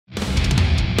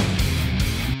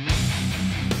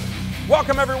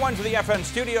Welcome everyone to the FN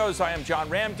Studios. I am John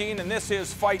Ramdeen and this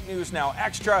is Fight News Now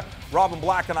Extra. Robin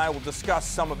Black and I will discuss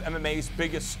some of MMA's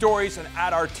biggest stories and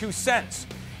add our 2 cents.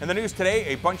 In the news today,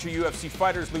 a bunch of UFC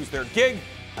fighters lose their gig,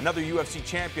 another UFC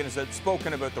champion has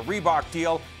spoken about the Reebok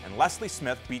deal, and Leslie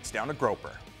Smith beats down a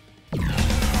groper.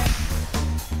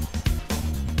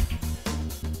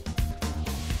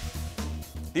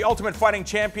 The Ultimate Fighting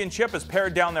Championship has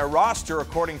pared down their roster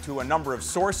according to a number of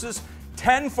sources.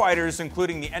 10 fighters,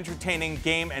 including the entertaining,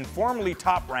 game, and formerly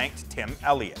top-ranked Tim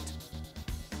Elliott.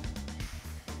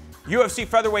 UFC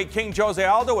featherweight king Jose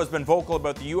Aldo has been vocal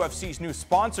about the UFC's new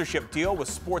sponsorship deal with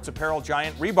sports apparel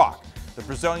giant Reebok. The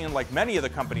Brazilian, like many of the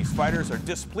company's fighters, are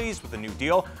displeased with the new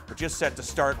deal, which is set to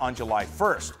start on July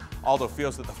 1st. Aldo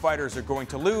feels that the fighters are going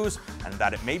to lose and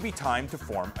that it may be time to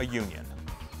form a union.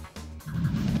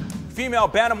 Female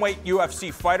bantamweight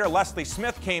UFC fighter Leslie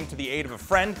Smith came to the aid of a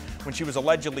friend when she was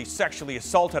allegedly sexually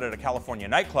assaulted at a California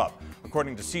nightclub.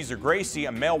 According to Cesar Gracie,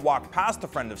 a male walked past a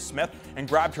friend of Smith and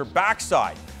grabbed her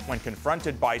backside. When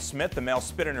confronted by Smith, the male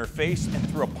spit in her face and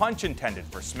threw a punch intended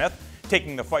for Smith.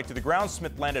 Taking the fight to the ground,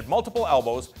 Smith landed multiple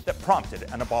elbows that prompted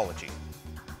an apology.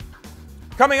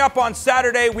 Coming up on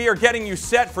Saturday, we are getting you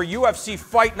set for UFC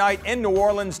Fight Night in New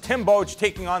Orleans. Tim Boetsch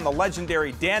taking on the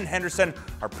legendary Dan Henderson.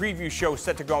 Our preview show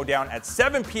set to go down at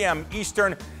 7 p.m.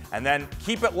 Eastern. And then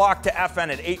keep it locked to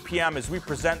FN at 8 p.m. as we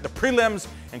present the prelims,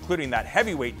 including that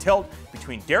heavyweight tilt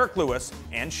between Derek Lewis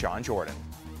and Sean Jordan.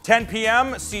 10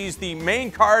 p.m. sees the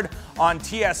main card on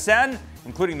TSN,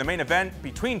 including the main event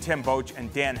between Tim Boetsch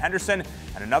and Dan Henderson,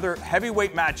 and another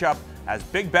heavyweight matchup as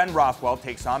Big Ben Rothwell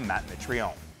takes on Matt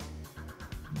Mitrione.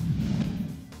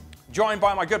 Joined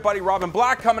by my good buddy Robin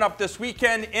Black coming up this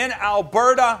weekend in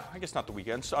Alberta. I guess not the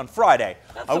weekend, on Friday.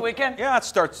 That's the weekend? Yeah, it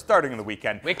starts starting in the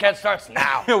weekend. Weekend starts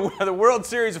now. The World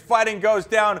Series of Fighting goes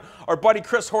down. Our buddy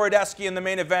Chris Horodecki in the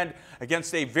main event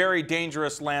against a very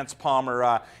dangerous Lance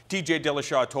Palmer. TJ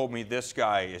Dillashaw told me this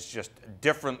guy is just a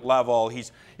different level.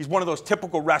 He's one of those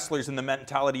typical wrestlers in the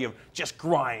mentality of just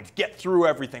grind, get through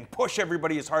everything, push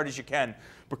everybody as hard as you can.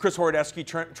 But Chris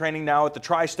Horodecki, training now at the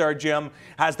TriStar Gym,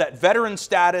 has that veteran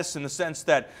status in the sense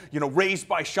that, you know, raised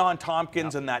by Sean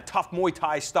Tompkins and that tough Muay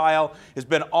Thai style, has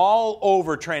been all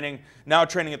over training, now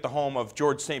training at the home of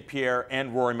George St. Pierre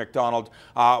and Rory McDonald.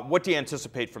 What do you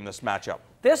anticipate from this matchup?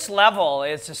 This level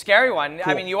is a scary one.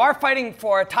 Cool. I mean, you are fighting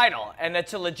for a title, and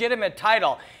it's a legitimate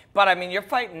title. But, I mean, you're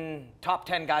fighting top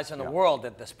 10 guys in the world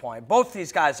at this point. Both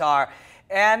these guys are.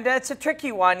 And it's a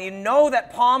tricky one. You know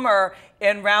that Palmer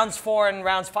in rounds 4 and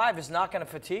rounds 5 is not going to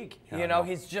fatigue. You know,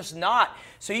 he's just not.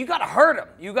 So you got to hurt him.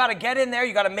 You got to get in there.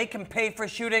 You got to make him pay for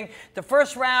shooting. The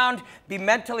first round, be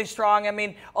mentally strong. I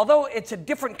mean, although it's a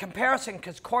different comparison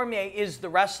because Cormier is the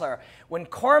wrestler. When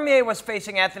Cormier was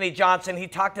facing Anthony Johnson, he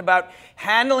talked about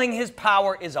handling his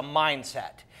power is a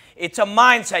mindset. It's a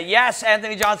mindset. Yes,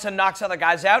 Anthony Johnson knocks other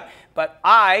guys out, but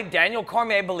I, Daniel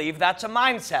Cormier, believe that's a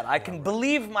mindset. I can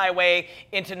believe my way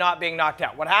into not being knocked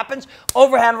out. What happens?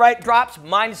 Overhand right drops,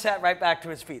 mindset right back to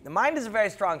his feet. The mind is a very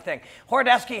strong thing.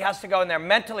 Horodecki has to go in there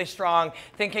mentally strong,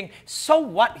 thinking, so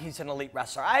what he's an elite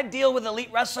wrestler? I deal with elite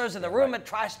wrestlers in the room at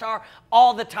TriStar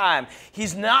all the time.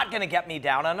 He's not going to get me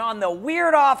down, and on the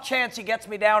weird off chance he gets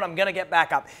me down, I'm going to get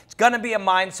back up. It's going to be a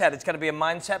mindset. It's going to be a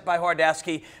mindset by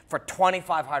Horodecki for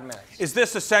 25 hard minutes. Is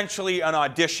this essentially an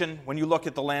audition when you look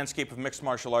at the landscape of mixed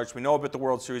martial arts? We know about the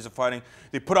World Series of Fighting.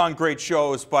 They put on great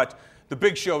shows, but the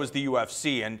big show is the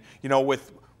UFC. And, you know,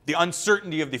 with the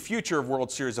uncertainty of the future of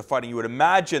World Series of Fighting, you would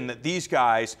imagine that these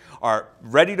guys are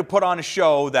ready to put on a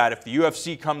show that if the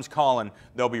UFC comes calling,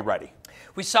 they'll be ready.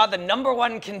 We saw the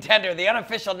 #1 contender, the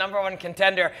unofficial #1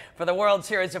 contender for the World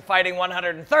Series of Fighting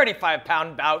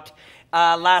 135-pound bout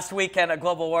last weekend at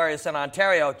Global Warriors in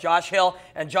Ontario. Josh Hill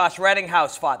and Josh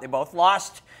Reddinghouse fought. They both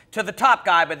lost to the top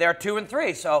guy, but they're 2 and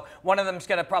 3, so one of them's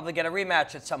going to probably get a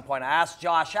rematch at some point. I asked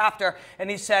Josh after, and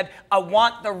he said, I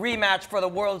want the rematch for the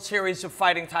World Series of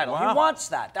Fighting title. Wow. He wants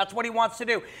that. That's what he wants to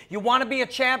do. You want to be a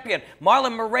champion.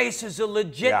 Marlon Moraes is a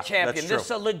legit champion. This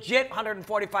is a legit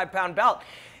 145-pound belt.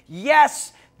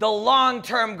 Yes, the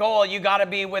long-term goal, you got to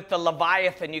be with the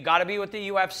Leviathan. You got to be with the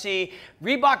UFC.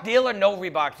 Reebok deal or no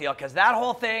Reebok deal, because that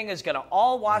whole thing is going to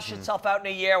all wash itself out in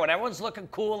a year when everyone's looking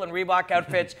cool in Reebok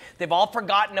outfits. They've all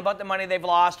forgotten about the money they've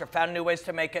lost or found new ways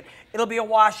to make it. It'll be a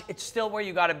wash. It's still where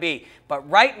you got to be. But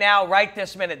right now, right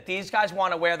this minute, these guys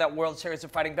want to wear that World Series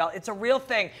of Fighting belt. It's a real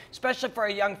thing, especially for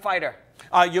a young fighter.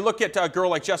 You look at a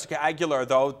girl like Jessica Aguilar,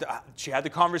 though. She had the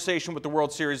conversation with the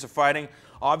World Series of Fighting.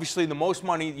 Obviously, the most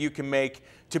money you can make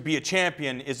to be a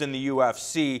champion is in the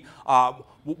UFC.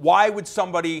 Why would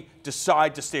somebody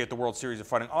decide to stay at the World Series of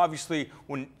Fighting? Obviously,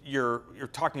 when you're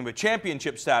talking about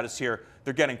championship status here,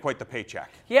 they're getting quite the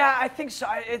paycheck. Yeah, I think so.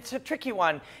 It's a tricky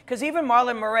one because even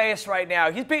Marlon Moraes right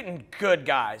now, he's beating good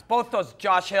guys. Both those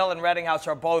Josh Hill and Reddinghouse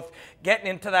are both getting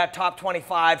into that top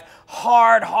 25.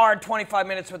 Hard 25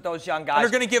 minutes with those young guys.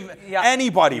 And they're going to give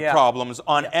anybody problems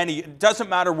on any. It doesn't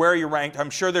matter where you're ranked.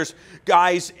 I'm sure there's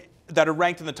guys that are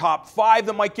ranked in the top 5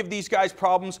 that might give these guys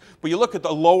problems, but you look at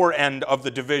the lower end of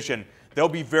the division, they'll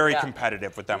be very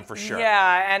competitive with them for sure.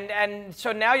 Yeah, and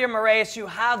so now you're Moraes, you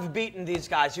have beaten these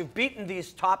guys. You've beaten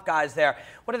these top guys there.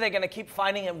 What are they going to keep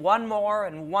finding it one more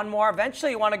and one more?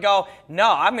 Eventually you want to go,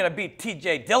 no, I'm going to beat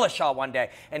TJ Dillashaw one day.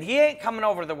 And he ain't coming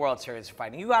over to the World Series of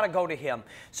Fighting. You got to go to him.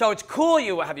 So it's cool.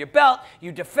 You have your belt.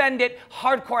 You defend it.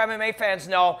 Hardcore MMA fans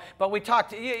know. But we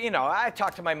talked, I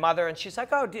talked to my mother and she's like,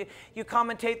 oh, do you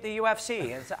commentate the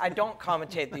UFC? And I don't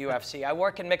commentate the UFC. I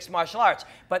work in mixed martial arts.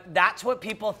 But that's what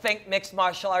people think mixed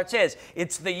martial arts is.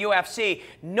 It's the UFC.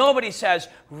 Nobody says,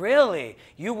 really?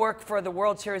 You work for the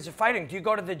World Series of Fighting. Do you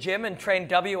go to the gym and train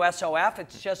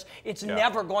WSOF? It's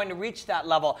never going to reach that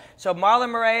level. So Marlon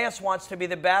Moraes wants to be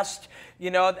the best.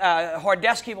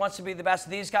 Horodecki wants to be the best.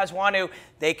 These guys want to.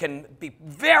 They can be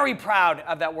very proud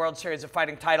of that World Series of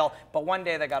Fighting title, but one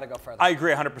day they got to go further. I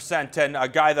agree 100%. And a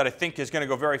guy that I think is going to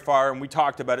go very far, and we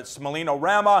talked about it,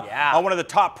 Rama, one of the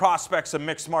top prospects of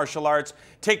mixed martial arts,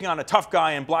 taking on a tough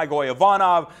guy in Blagoy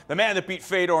Ivanov, the man that beat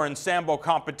Fedor in Sambo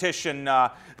competition.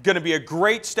 Going to be a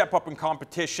great step up in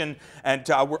competition, and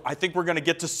I think we're going to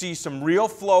get to see some real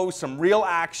flow, some real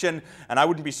action, and I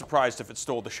wouldn't be surprised if it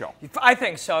stole the show. I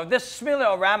think so. This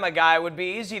Rama guy would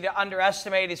be easy to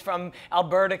underestimate. He's from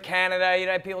Alberta,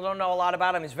 Canada. People don't know a lot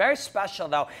about him. He's very special,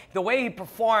 though. The way he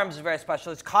performs is very special.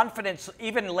 His confidence,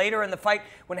 even later in the fight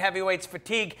when heavyweights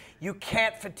fatigue, you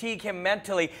can't fatigue him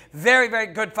mentally. Very, very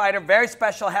good fighter, very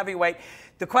special heavyweight.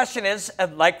 The question is,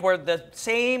 like we're the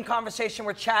same conversation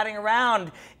we're chatting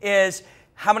around, is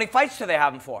how many fights do they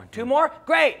have him for? 2 more?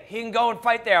 Great. He can go and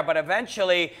fight there. But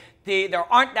eventually, there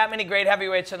aren't that many great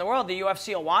heavyweights in the world. The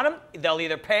UFC will want him. They'll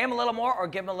either pay him a little more or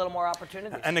give him a little more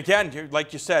opportunities. And again,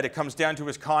 like you said, it comes down to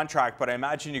his contract. But I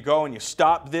imagine you go and you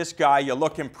stop this guy, you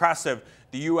look impressive.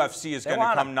 The UFC is going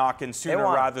to come knocking sooner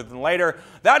rather than later.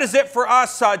 That is it for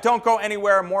us. Don't go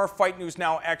anywhere. More Fight News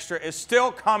Now Extra is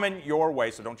still coming your way,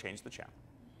 so don't change the channel.